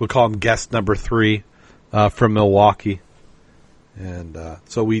 We'll call him guest number 3 from Milwaukee, and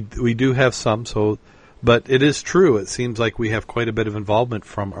so we do have some. So, but it is true. It seems like we have quite a bit of involvement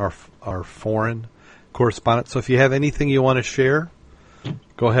from our foreign correspondents. So, if you have anything you want to share,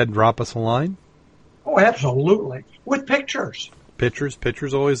 go ahead and drop us a line. Oh, absolutely, with pictures.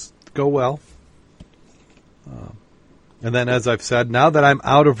 Pictures always go well. And then, as I've said, now that I'm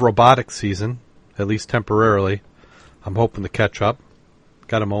out of robotic season, at least temporarily, I'm hoping to catch up.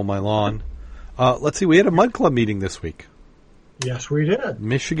 Got to mow my lawn. Let's see, we had a Mud Club meeting this week. Yes, we did.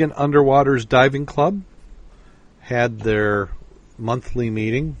 Michigan Underwaters Diving Club had their monthly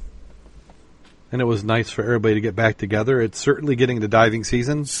meeting, and it was nice for everybody to get back together. It's certainly getting to diving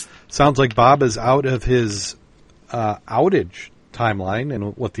season. Sounds like Bob is out of his outage timeline,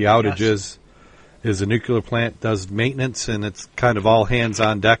 and what the outage is a nuclear plant does maintenance, and it's kind of all hands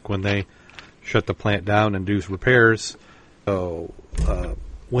on deck when they shut the plant down and do repairs. So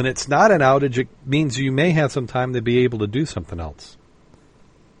when it's not an outage, it means you may have some time to be able to do something else.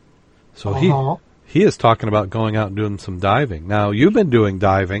 So he is talking about going out and doing some diving. Now, you've been doing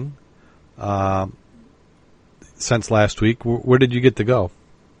diving since last week. Where did you get to go?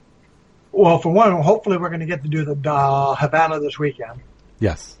 Well, for one, hopefully we're going to get to do the Havana this weekend.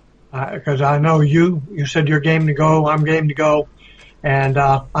 Yes. Because I know you said you're game to go, I'm game to go, and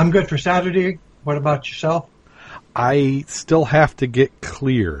I'm good for Saturday. What about yourself? I still have to get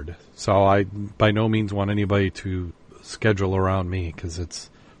cleared, so I by no means want anybody to schedule around me, because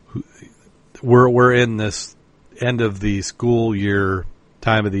we're in this end of the school year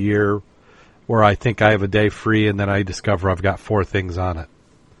time of the year where I think I have a day free, and then I discover I've got 4 things on it.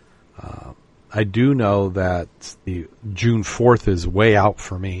 I do know that the June 4th is way out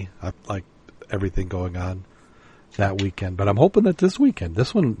for me. I like everything going on that weekend, but I'm hoping that this weekend,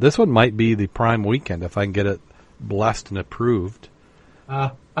 this one might be the prime weekend if I can get it blessed and approved.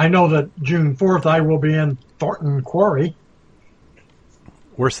 I know that June 4th I will be in Thornton Quarry.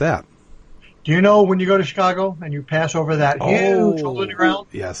 Where's that? Do you know when you go to Chicago and you pass over that huge hole in the ground?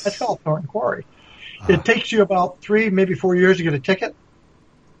 Yes. That's called Thornton Quarry. It takes you about 3, maybe 4 years to get a ticket.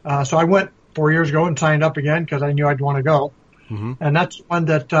 So I went 4 years ago and signed up again because I knew I'd want to go. Mm-hmm. And that's one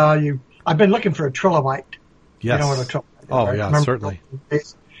that I've been looking for a trilobite. Yes. You know what a trilobite is, Oh, right? yeah, Remember certainly.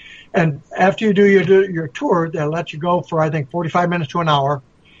 And after you do your tour, they'll let you go for, I think, 45 minutes to an hour.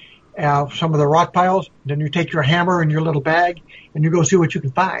 Some of the rock piles. Then you take your hammer and your little bag and you go see what you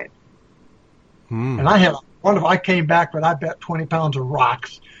can find. And I came back with, I bet, 20 pounds of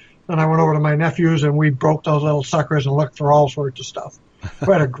rocks. Then I went over to my nephews and we broke those little suckers and looked for all sorts of stuff.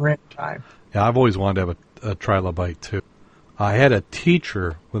 We had a great time. Yeah, I've always wanted to have a trilobite too. I had a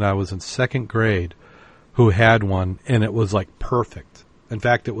teacher when I was in 2nd grade who had one, and it was like perfect. In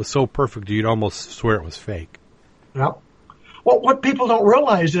fact, it was so perfect you'd almost swear it was fake. Yep. Well, what people don't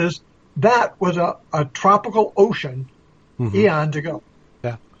realize is that was a tropical ocean eons ago.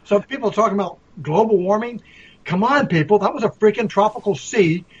 Yeah. So people talking about global warming, come on, people, that was a freaking tropical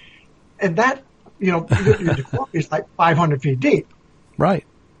sea, and that, is like 500 feet deep. Right.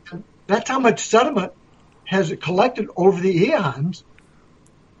 That's how much sediment has collected over the eons.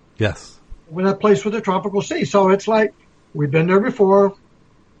 Yes. When that place was a tropical sea. So it's like, we've been there before.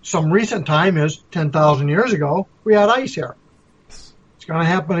 Some recent time is 10,000 years ago, we had ice here. It's going to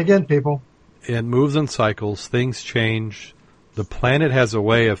happen again, people. It moves in cycles. Things change. The planet has a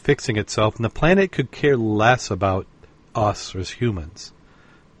way of fixing itself, and the planet could care less about us as humans.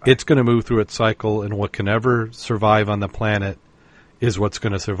 It's going to move through its cycle, and what can ever survive on the planet is what's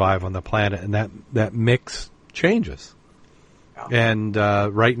going to survive on the planet, and that mix changes. Yeah. And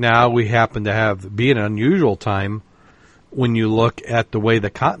right now we happen to be an unusual time when you look at the way the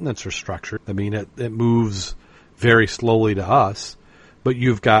continents are structured. I mean, it moves very slowly to us, but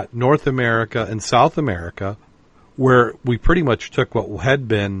you've got North America and South America where we pretty much took what had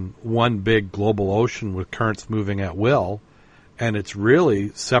been one big global ocean with currents moving at will, and it's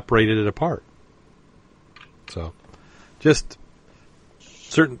really separated it apart. So just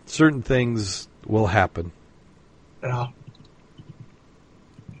certain things will happen. Yeah.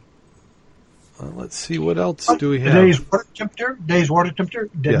 Let's see, what else do we have? Today's water temperature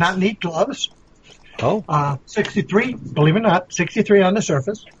did not need gloves. Oh. 63, believe it or not, 63 on the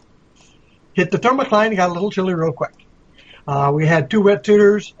surface. Hit the thermocline and got a little chilly real quick. We had 2 wet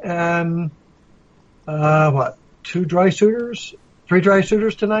suitors and, 3 dry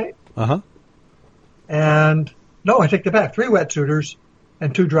suitors tonight. Uh-huh. And, no, I take that back. 3 wet suitors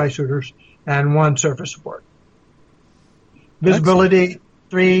and 2 dry suitors and 1 surface support. Visibility, excellent.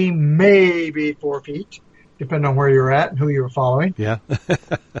 3, maybe 4 feet, depending on where you're at and who you're following. Yeah.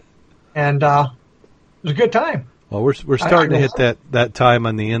 And, it was a good time. Well, we're starting to hit that time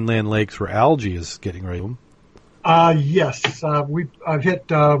on the inland lakes where algae is getting ready. Yes. I've hit,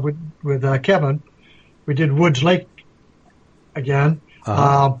 with Kevin. We did Woods Lake again.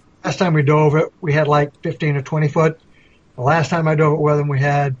 Uh-huh. Last time we dove it, we had like 15 or 20 foot. The last time I dove it with them, we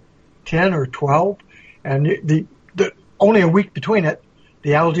had 10 or 12. And the only a week between it,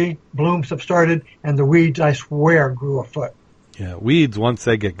 the algae blooms have started, and the weeds, I swear, grew a foot. Yeah, weeds, once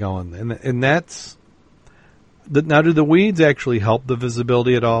they get going. And that's... Now, do the weeds actually help the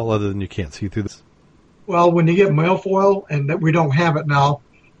visibility at all, other than you can't see through this? Well, when you get milfoil, and that we don't have it now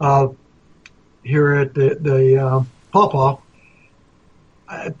here at the Pawpaw,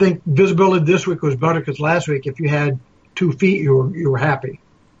 I think visibility this week was better because last week, if you had 2 feet, you were happy.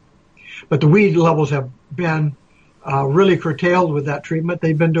 But the weed levels have been really curtailed with that treatment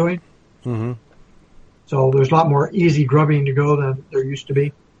they've been doing. Mm-hmm. So there's a lot more easy grubbing to go than there used to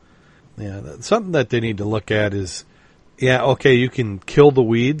be. Yeah, something that they need to look at is, okay, you can kill the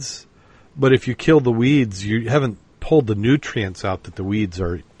weeds, but if you kill the weeds, you haven't pulled the nutrients out that the weeds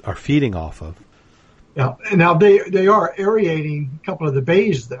are feeding off of. Yeah, and now they are aerating a couple of the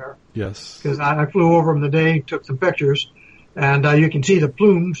bays there. Yes. Because I flew over them today, took some pictures, and you can see the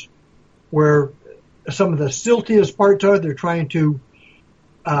plumes where some of the siltiest parts are. They're trying to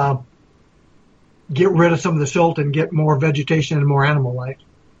get rid of some of the silt and get more vegetation and more animal life.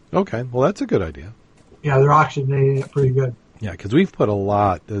 Okay, well, that's a good idea. Yeah, they're oxygenating it pretty good. Yeah, because we've put a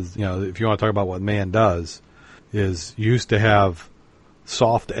lot, if you want to talk about what man does, is you used to have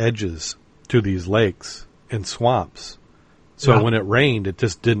soft edges to these lakes and swamps. So when it rained, it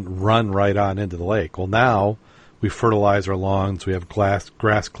just didn't run right on into the lake. Well, now we fertilize our lawns, we have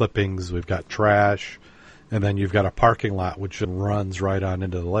grass clippings, we've got trash, and then you've got a parking lot which runs right on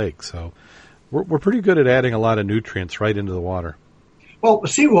into the lake. So we're pretty good at adding a lot of nutrients right into the water. Well, the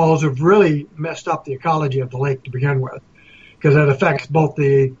seawalls have really messed up the ecology of the lake to begin with, because it affects both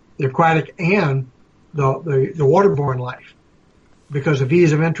the aquatic and the waterborne life. Because of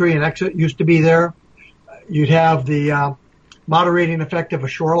ease of entry and exit used to be there, you'd have the moderating effect of a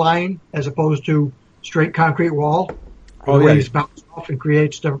shoreline as opposed to straight concrete wall. The waves bounce off and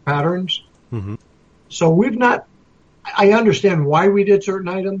creates different patterns. Mm-hmm. So I understand why we did certain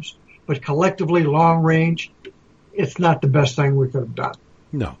items, but collectively, long range, it's not the best thing we could have done.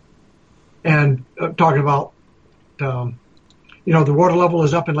 No. And talking about, the water level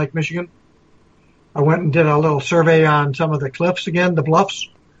is up in Lake Michigan. I went and did a little survey on some of the cliffs again, the bluffs.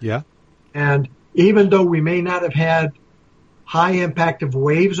 Yeah. And even though we may not have had high impact of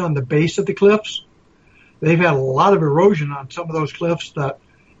waves on the base of the cliffs, they've had a lot of erosion on some of those cliffs, the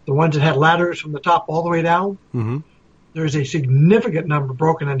ones that had ladders from the top all the way down. Mm-hmm. There's a significant number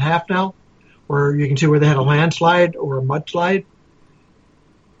broken in half now, where you can see where they had a landslide or a mudslide.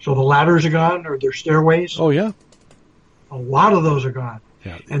 So the ladders are gone, or their stairways. Oh, yeah. A lot of those are gone.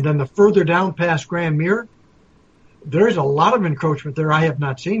 Yeah. And then the further down past Grand Mere, there's a lot of encroachment there I have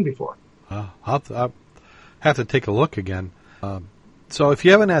not seen before. I'll have to take a look again. So if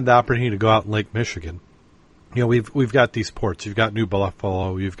you haven't had the opportunity to go out in Lake Michigan, we've got these ports. You've got New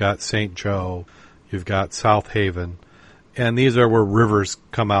Buffalo, you've got St. Joe, you've got South Haven, and these are where rivers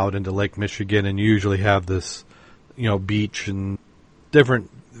come out into Lake Michigan, and you usually have this, beach and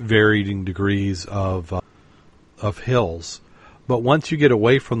different varying degrees of hills. But once you get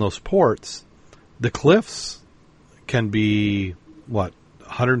away from those ports, the cliffs can be,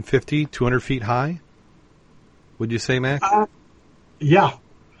 150, 200 feet high? Would you say, Mac? Yeah.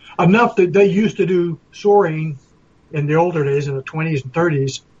 Enough that they used to do soaring in the older days, in the 20s and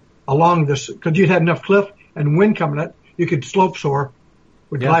 30s, along this, because you'd had enough cliff and wind coming up, you could slope soar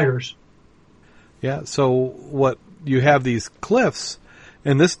with gliders. Yeah, so what you have these cliffs,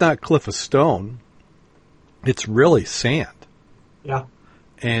 and this is not cliff of stone, it's really sand. Yeah.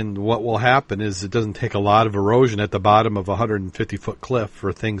 And what will happen is it doesn't take a lot of erosion at the bottom of a 150-foot cliff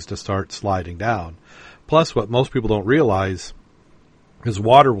for things to start sliding down. Plus, what most people don't realize is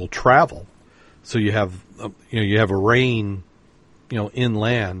water will travel. So you have a rain,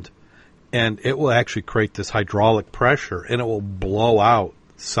 inland, and it will actually create this hydraulic pressure, and it will blow out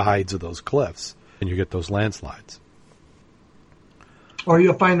sides of those cliffs, and you get those landslides. Or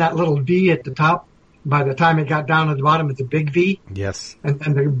you'll find that little V at the top. By the time it got down at the bottom, it's a big V. Yes. And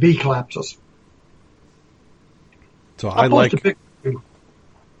the V collapses. So I'll post a picture.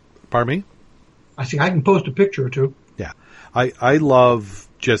 Pardon me? I can post a picture or two. Yeah. I love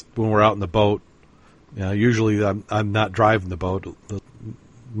just when we're out in the boat, usually I'm not driving the boat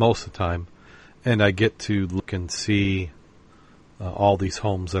most of the time, and I get to look and see all these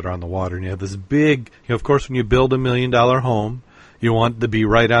homes that are on the water. And you have this big, of course, when you build $1 million home, you want it to be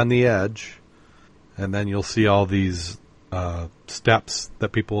right on the edge. And then you'll see all these steps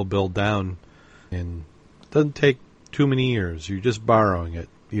that people will build down. And it doesn't take too many years. You're just borrowing it.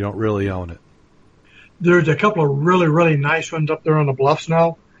 You don't really own it. There's a couple of really, really nice ones up there on the bluffs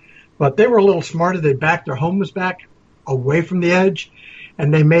now. But they were a little smarter. They backed their homes back away from the edge.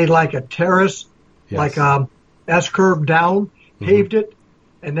 And they made like a terrace, like S-curve down, paved it.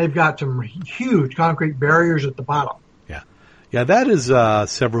 And they've got some huge concrete barriers at the bottom. Yeah. Yeah, that is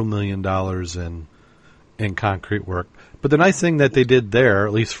several $1 million in concrete work. But the nice thing that they did there,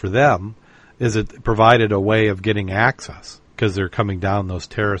 at least for them, is it provided a way of getting access because they're coming down those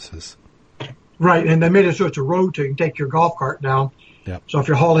terraces. Right, and they made it so it's a road so you can take your golf cart down. Yep. So if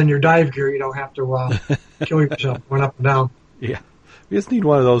you're hauling your dive gear, you don't have to kill yourself going up and down. Yeah. We just need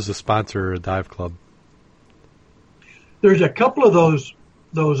one of those to sponsor a dive club. There's a couple of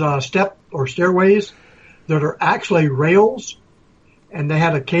those step or stairways that are actually rails, and they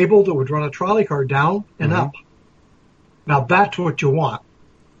had a cable that would run a trolley car down and up. Now that's what you want.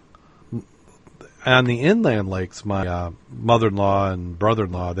 On the inland lakes, my mother-in-law and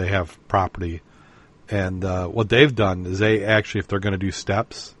brother-in-law, they have property. And what they've done is they actually, if they're going to do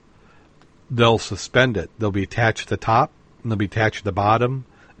steps, they'll suspend it. They'll be attached at the top and they'll be attached at the bottom,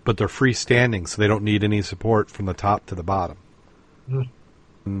 but they're freestanding, so they don't need any support from the top to the bottom.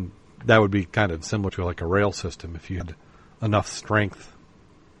 And that would be kind of similar to like a rail system if you had enough strength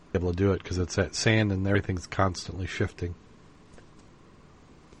to be able to do it, because it's that sand and everything's constantly shifting.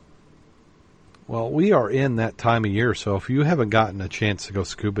 Well, we are in that time of year, so if you haven't gotten a chance to go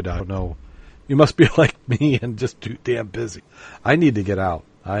scuba diving, I don't know. You must be like me and just too damn busy. I need to get out.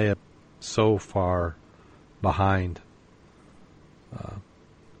 I am so far behind.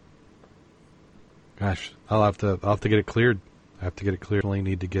 Gosh, I'll have to get it cleared. I have to get it cleared. I only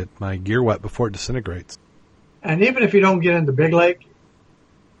need to get my gear wet before it disintegrates. And even if you don't get into Big Lake,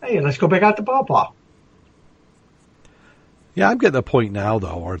 hey, let's go back out to Paw Paw. Yeah, I'm getting a point now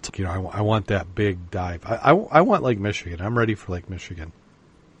though, where it's like, I want that big dive. I want Lake Michigan. I'm ready for Lake Michigan.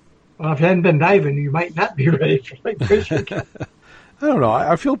 Well, if you hadn't been diving, you might not be ready for Lake Michigan. I don't know.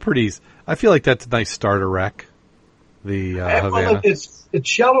 I feel like that's a nice starter wreck. The Havana. Well, it's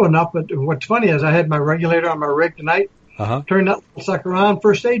shallow enough, but what's funny is I had my regulator on my rig tonight. Turned that sucker on,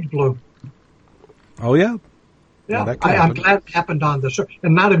 first stage blew. Oh yeah. Yeah, I'm glad it happened on the surface,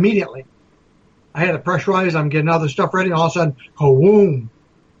 and not immediately. I had it pressurized. I'm getting other stuff ready. All of a sudden, kawoom!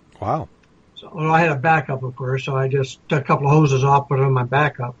 Wow. So I had a backup, of course. So I just took a couple of hoses off, put it on my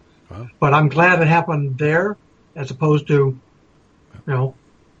backup. Wow. But I'm glad it happened there, as opposed to,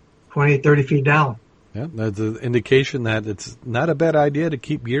 20, 30 feet down. Yeah, that's an indication that it's not a bad idea to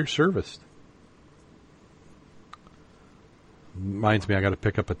keep gear serviced. Reminds me, I got to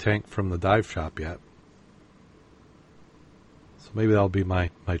pick up a tank from the dive shop yet. So maybe that'll be my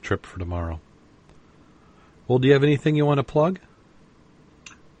trip for tomorrow. Well, do you have anything you want to plug?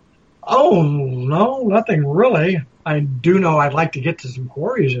 Oh, no, nothing really. I do know I'd like to get to some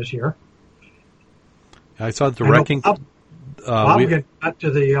quarries this year. I saw the wrecking. Bob got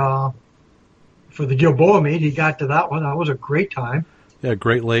to for the Gilboa meet. He got to that one. That was a great time. Yeah,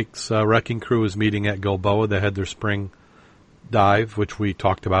 Great Lakes Wrecking Crew is meeting at Gilboa. They had their spring dive, which we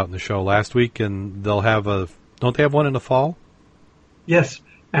talked about in the show last week, and they'll have don't they have one in the fall? Yes.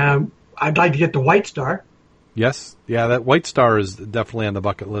 I'd like to get the White Star. Yes. Yeah, that White Star is definitely on the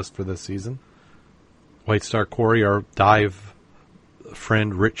bucket list for this season. White Star Quarry, our dive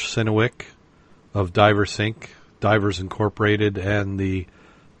friend Rich Sinowick of Divers Inc., Divers Incorporated, and the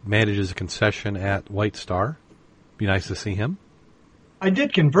manages a concession at White Star. Be nice to see him. I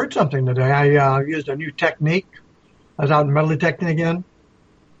did convert something today. I used a new technique. I was out in Medley Technique again.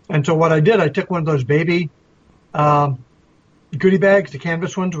 And so what I did, I took one of those baby goodie bags, the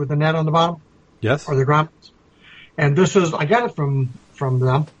canvas ones with the net on the bottom. Yes. Or the grommets. And I got it from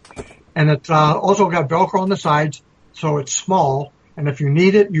them. And it's also got Velcro on the sides, so it's small. And if you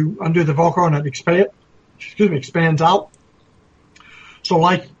need it, you undo the Velcro and it expands out. So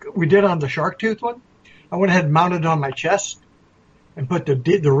like we did on the shark tooth one, I went ahead and mounted it on my chest and put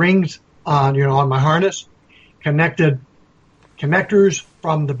the rings on my harness, connected connectors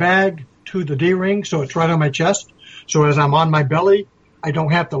from the bag to the D-ring, so it's right on my chest. So as I'm on my belly, I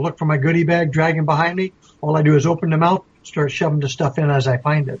don't have to look for my goodie bag dragging behind me. All I do is open the mouth, start shoving the stuff in as I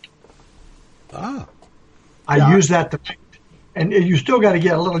find it. I use that and you still got to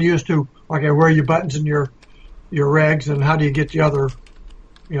get a little used to, okay, where are your buttons and your regs, and how do you get the other,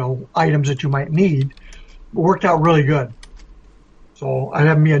 items that you might need. It worked out really good. So I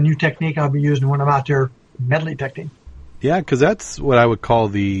have me a new technique I'll be using when I'm out there, Medley Technique. Yeah, because that's what I would call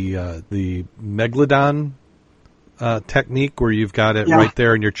the Megalodon technique, where you've got it right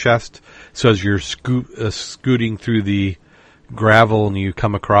there in your chest. So as you're scooting through the gravel and you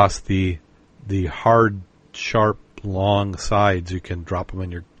come across the hard, sharp, long sides, you can drop them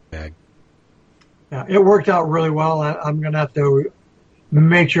in your bag. Yeah, it worked out really well. I'm going to have to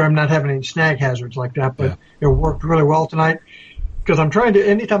make sure I'm not having any snag hazards like that, but it worked really well tonight. Because I'm trying to,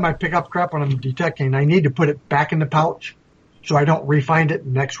 anytime I pick up crap when I'm detecting, I need to put it back in the pouch so I don't re-find it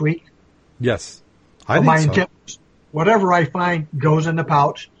next week. Yes. My intent is whatever I find goes in the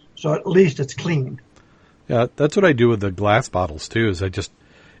pouch, so at least it's clean. Yeah, that's what I do with the glass bottles, too, is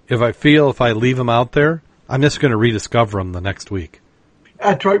if I leave them out there, I'm just going to rediscover them the next week.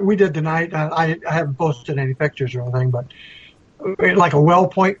 That's right. We did tonight. I haven't posted any pictures or anything, but like a well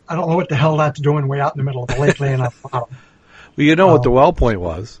point, I don't know what the hell that's doing way out in the middle of the lake laying on the bottom. Well, you know what the well point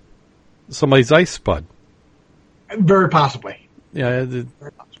was? Somebody's ice spud. Very possibly. Yeah,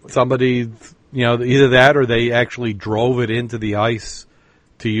 somebody Either that or they actually drove it into the ice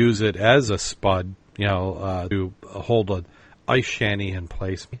to use it as a spud, to hold an ice shanty in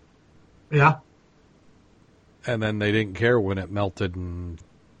place. Yeah. And then they didn't care when it melted.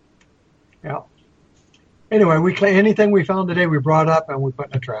 Yeah. Anyway, anything we found today, we brought up and we put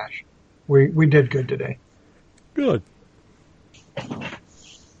in the trash. We did good today. Good.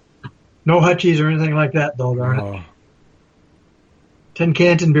 No hutchies or anything like that, though, darn it. Tin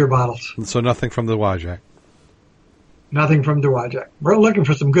cans and beer bottles. So nothing from the Wajak. Nothing from the Wajak. We're looking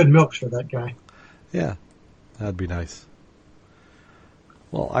for some good milks for that guy. Yeah, that'd be nice.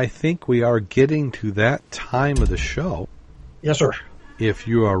 Well, I think we are getting to that time of the show. Yes, sir. If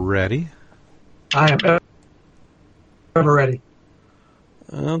you are ready. I am ever ready.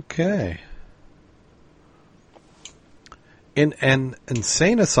 Okay. In an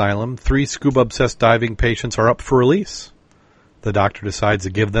insane asylum, 3 scuba-obsessed diving patients are up for release. The doctor decides to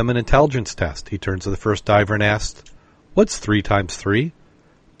give them an intelligence test. He turns to the first diver and asks, "What's 3 times 3?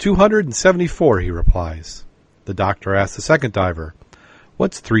 274, he replies. The doctor asks the second diver,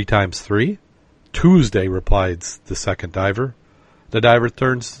 "What's 3 times 3? Tuesday, replies the second diver. The doctor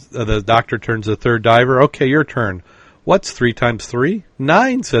turns to the third diver. "Okay, your turn. What's 3 times 3?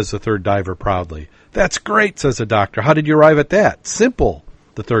 9, says the third diver proudly. "That's great," says the doctor. "How did you arrive at that?" "Simple,"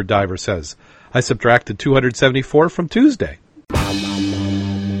 the third diver says. "I subtracted 274 from Tuesday."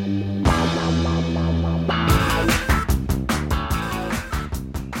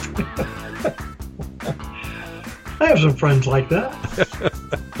 I have some friends like that.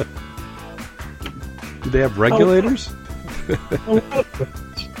 Do they have regulators?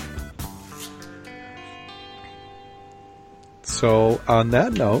 So, on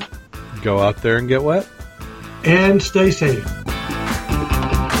that note, go out there and get wet. And stay safe.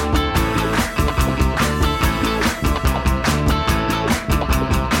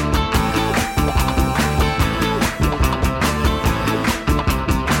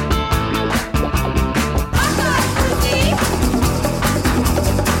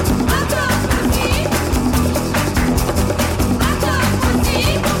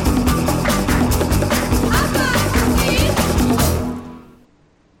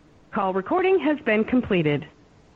 Call recording has been completed.